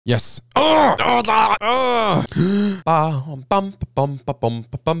Yes. Oh!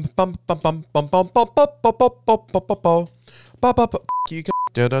 You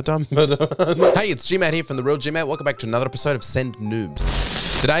Hey, it's G-Matt here from The Real G-Matt. Welcome back to another episode of Send Noobs.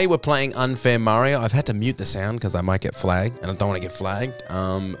 Today we're playing Unfair Mario. I've had to mute the sound because I might get flagged, and I don't want to get flagged.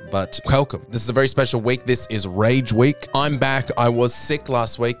 But welcome. This is a very special week. This is Rage Week. I'm back. I was sick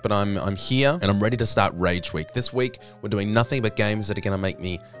last week, but I'm here, and I'm ready to start Rage Week. This week, we're doing nothing but games that are going to make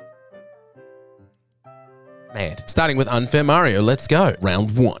me mad. Starting with Unfair Mario, let's go.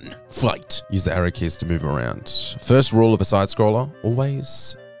 Round 1, fight. Use the arrow keys to move around. First rule of a side scroller,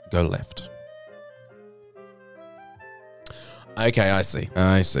 always go left. Okay, I see.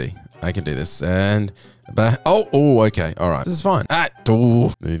 I can do this. And okay. All right. This is fine.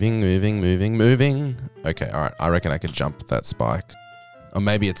 Moving. Okay, all right. I reckon I could jump that spike. Or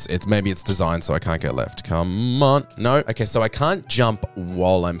maybe it's designed so I can't get left. Come on. No. Okay, so I can't jump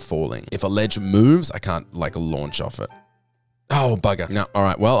while I'm falling. If a ledge moves, I can't like launch off it. Oh, bugger. No. All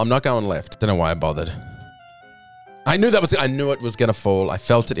right. Well, I'm not going left. Don't know why I bothered. I knew it was gonna fall. I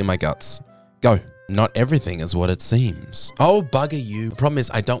felt it in my guts. Go. Not everything is what it seems. Oh, bugger you. The problem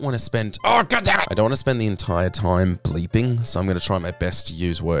is I don't want to spend... Oh, goddammit! I don't want to spend the entire time bleeping, so I'm going to try my best to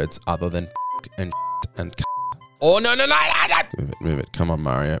use words other than and Oh, no. Move it. Come on,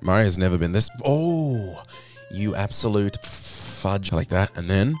 Mario. Mario's never been this... Oh, you absolute fudge. Like that. And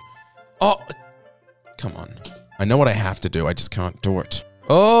then... Oh, come on. I know what I have to do. I just can't do it.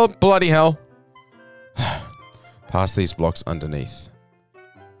 Oh, bloody hell. Pass these blocks underneath.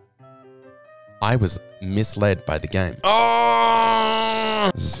 I was misled by the game.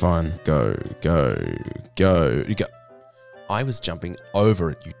 Oh! This is fine. Go. You go. I was jumping over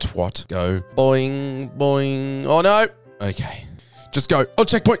it, you twat. Go. Boing. Oh, no. Okay. Just go. Oh,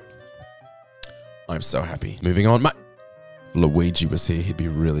 checkpoint. I'm so happy. Moving on. If Luigi was here, he'd be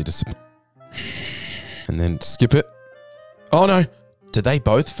really disappointed. And then skip it. Oh, no. Did they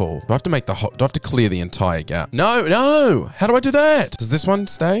both fall? Do I have to make do I have to clear the entire gap? No. How do I do that? Does this one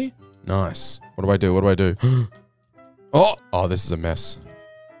stay? Nice. What do I do? Oh, this is a mess.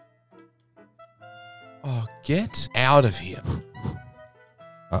 Oh, get out of here.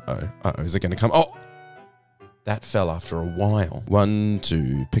 Uh-oh. Is it going to come? Oh, that fell after a while. 1,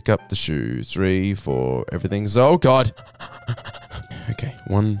 2, pick up the shoe. 3, 4, everything's... Oh, God. Okay,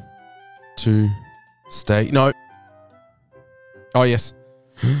 1, 2, stay. No. Oh, yes.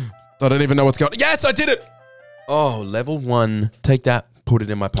 I don't even know what's going on. Yes, I did it. Oh, level 1. Take that. Put it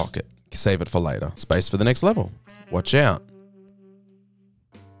in my pocket. Save it for later. Space for the next level. Watch out.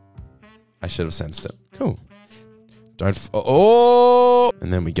 I should have sensed it. Cool. Oh!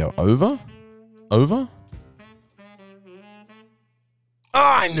 And then we go over. Oh,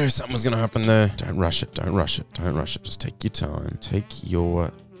 I knew something was going to happen there. Don't rush it. Just take your time. Take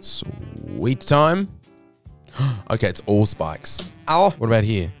your sweet time. Okay, it's all spikes. Oh, what about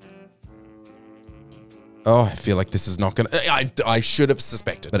here? Oh, I feel like this is not gonna... I should have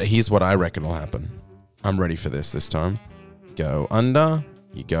suspected. But here's what I reckon will happen. I'm ready for this time. Go under.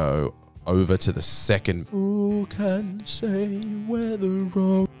 You go over to the second... Who can say where the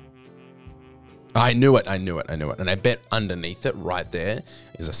road... I knew it. And I bet underneath it, right there,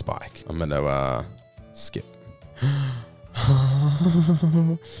 is a spike. I'm gonna, skip.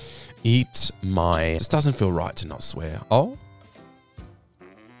 Eat my... This doesn't feel right to not swear. Oh?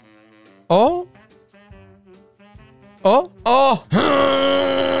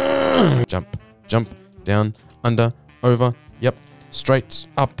 Jump, down, under, over, yep, straight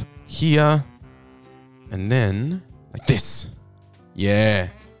up here, and then like this. Yeah.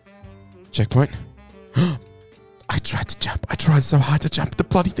 Checkpoint. I tried to jump. I tried so hard to jump. The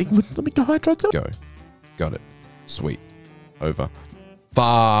bloody thing wouldn't let me go. I tried so... Go. Got it. Sweet. Over.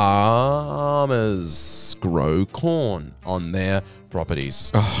 Farmers grow corn on their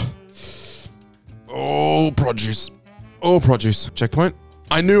properties. Oh, produce. Checkpoint.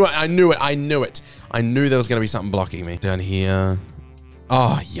 I knew it. I knew there was going to be something blocking me. Down here.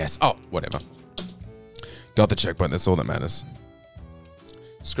 Oh, yes. Oh, whatever. Got the checkpoint. That's all that matters.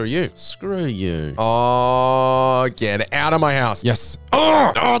 Screw you. Oh, get out of my house. Yes.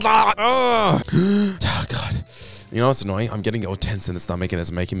 Oh, God. You know what's annoying? I'm getting all tense in the stomach and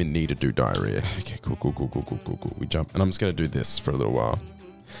it's making me need to do diarrhea. Okay, cool. We jump. And I'm just going to do this for a little while.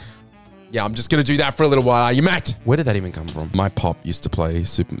 Yeah, I'm just going to do that for a little while. Are you mad? Where did that even come from? My pop used to play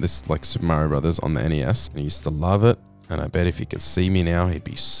Super Mario Brothers on the NES. And he used to love it. And I bet if he could see me now, he'd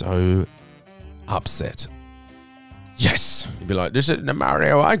be so upset. Yes. He'd be like, this isn't the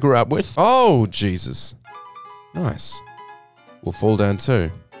Mario I grew up with. Oh, Jesus. Nice. We'll fall down too.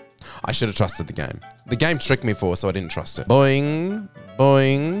 I should have trusted the game. The game tricked me for, so I didn't trust it. Boing.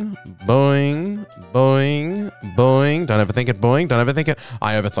 Boing, boing, boing, boing. Don't overthink it, boing. Don't overthink it.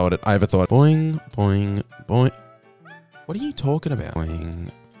 I overthought it. I overthought it. Boing, boing, boing. What are you talking about?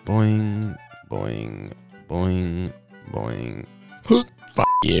 Boing, boing, boing, boing, boing. Fuck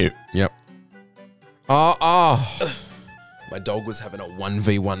you. Yep. Oh. My dog was having a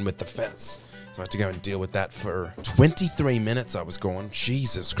 1v1 with the fence. So I had to go and deal with that for 23 minutes. I was gone.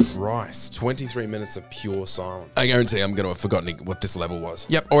 Jesus Christ. 23 minutes of pure silence. I guarantee I'm going to have forgotten what this level was.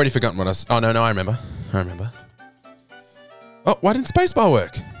 Yep, already forgotten what I was. Oh, no, I remember. Oh, why didn't spacebar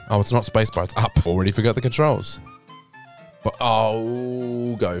work? Oh, it's not spacebar, it's up. Already forgot the controls. But,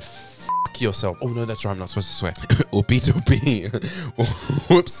 oh, go fuck yourself. Oh, no, that's right. I'm not supposed to swear. Oopie doopie.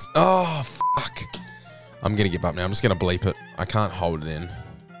 Whoops. Oh, fuck. I'm going to give up now. I'm just going to bleep it. I can't hold it in.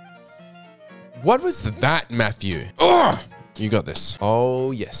 What was that, Matthew? Oh, you got this.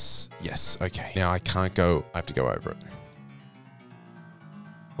 Oh, yes. Yes. Okay. Now I can't go. I have to go over it.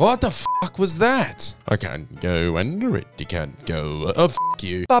 What the fuck was that? I can't go under it. You can't go. Oh, fuck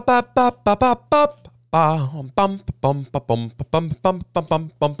you. Come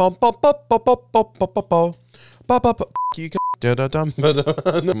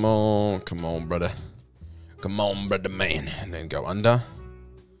on, brother. Come on, brother man. And then go under.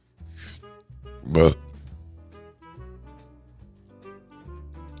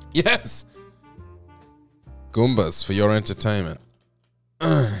 Yes! Goombas for your entertainment.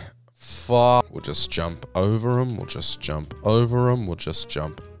 Fuck. We'll just jump over them. We'll just jump over them. We'll just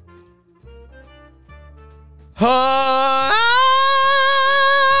jump. I'm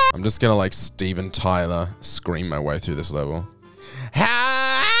just gonna like Steven Tyler scream my way through this level.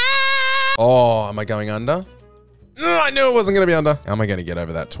 Oh, am I going under? I knew it wasn't gonna be under. How am I gonna get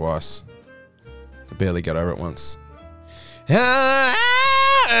over that twice? I barely got over it once.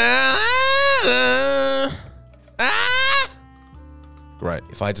 Great.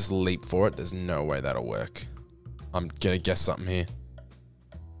 If I just leap for it, there's no way that'll work. I'm gonna guess something here.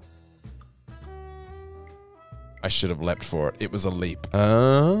 I should have leapt for it. It was a leap. Oh,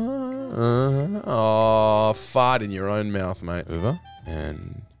 fart in your own mouth, mate. Over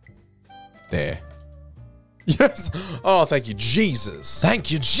and there. Yes. Oh, thank you, Jesus. Thank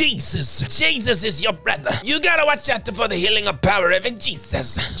you, Jesus. Jesus is your brother. You gotta watch out for the healing of power of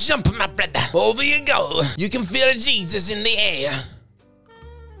Jesus. Jump, my brother. Over you go. You can feel Jesus in the air.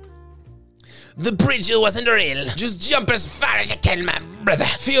 The bridge wasn't real. Just jump as far as you can, my brother.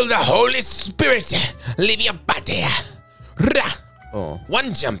 Feel the Holy Spirit leave your body. Oh.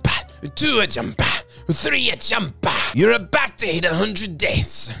 1 jump, 2 jump, 3 jump. You're about to hit 100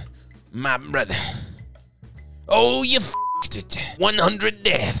 deaths, my brother. Oh, you f***ed it. 100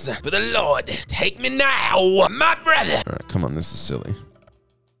 deaths for the Lord. Take me now, my brother. All right, come on, this is silly.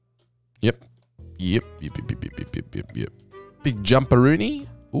 Yep. Yep. Big jumperoonie.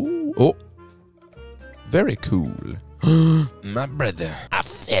 Ooh. Oh. Very cool. My brother, I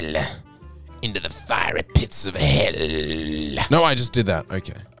fell into the fiery pits of hell. No, I just did that.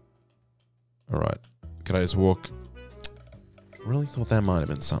 Okay. All right. Can I just walk? Really thought that might have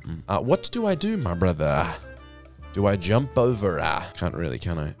been something. What do I do, my brother? Do I jump over? Can't really,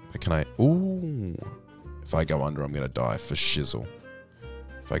 can I? Can I? Ooh. If I go under, I'm going to die for shizzle.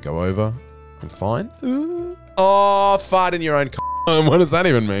 If I go over, I'm fine. Ooh. Oh, fart in your own cock. What does that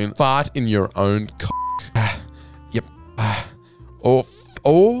even mean? Fart in your own cock. Yep. Oh,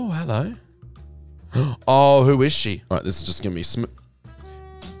 hello. Oh, who is she? All right, this is just going to be smooth.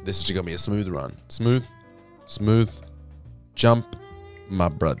 This is just going to be a smooth run. Smooth. Jump, my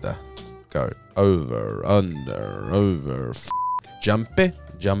brother. Go over, under, over. Jumpy,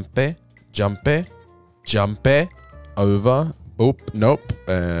 over. Boop, nope,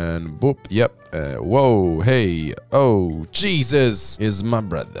 and boop, yep. Whoa, hey, oh, Jesus is my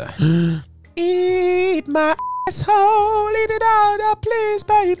brother. Eat my asshole, eat it out, please,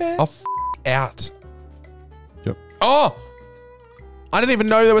 baby. Oh, out. Yep. Oh, I didn't even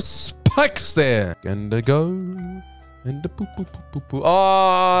know there were spikes there. Gonna go. And the poop. Ah,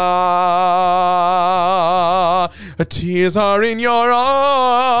 tears are in your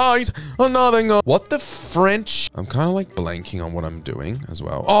eyes. Another. What the French? I'm kind of like blanking on what I'm doing as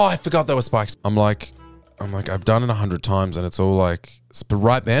well. Oh, I forgot there were spikes. I'm like, I've done it 100 times and it's all like, but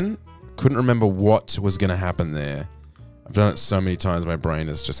right then, couldn't remember what was gonna happen there. I've done it so many times, my brain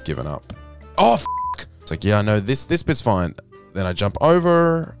has just given up. Oh, f***. It's like, yeah, I know this bit's fine. Then I jump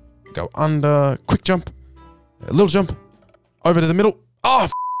over, go under, quick jump. A little jump. Over to the middle. Oh,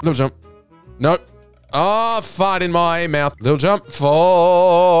 little jump. Nope. Oh, fart in my mouth. Little jump.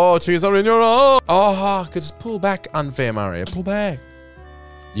 4 tears are in your eyes. Oh, just pull back, unfair Mario. Pull back.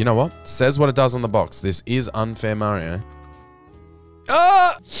 You know what? Says what it does on the box. This is unfair Mario.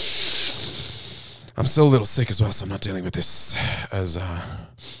 Ah! I'm still a little sick as well, so I'm not dealing with this as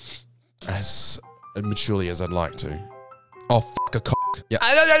maturely as I'd like to. Oh, fuck a cock. Yeah.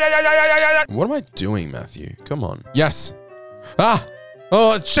 What am I doing, Matthew? Come on. Yes. Ah!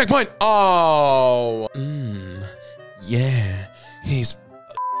 Oh, checkpoint! Oh! Yeah. He's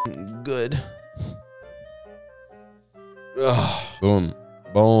good. Ugh. Boom.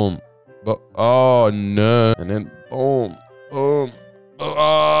 Boom. Oh, no. And then boom. Boom.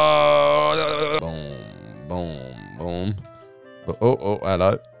 Oh. Boom. Boom. Boom. Oh,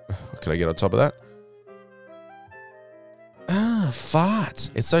 hello. Can I get on top of that?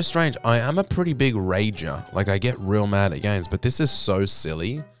 Fart. It's so strange. I am a pretty big rager. Like, I get real mad at games, but this is so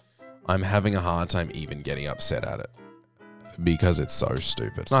silly. I'm having a hard time even getting upset at it because it's so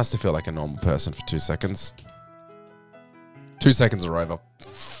stupid. It's nice to feel like a normal person for 2 seconds. 2 seconds are over.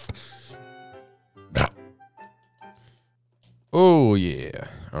 Oh, yeah.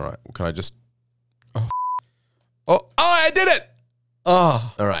 All right. Can I just... Oh, I did it!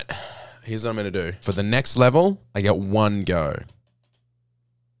 Oh, all right. Here's what I'm going to do. For the next level, I get 1 go.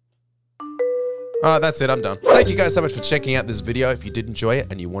 All right, that's it. I'm done. Thank you guys so much for checking out this video. If you did enjoy it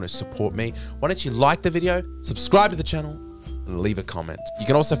and you want to support me, why don't you like the video, subscribe to the channel, and leave a comment. You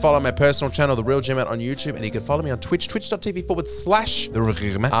can also follow my personal channel, The Real Gemat, on YouTube, and you can follow me on Twitch,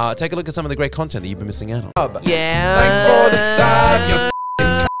 twitch.tv/TheRealGemat. Take a look at some of the great content that you've been missing out on. Yeah. Thanks for the sub,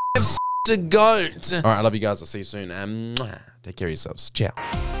 you goat. All right, I love you guys. I'll see you soon. Take care of yourselves. Ciao.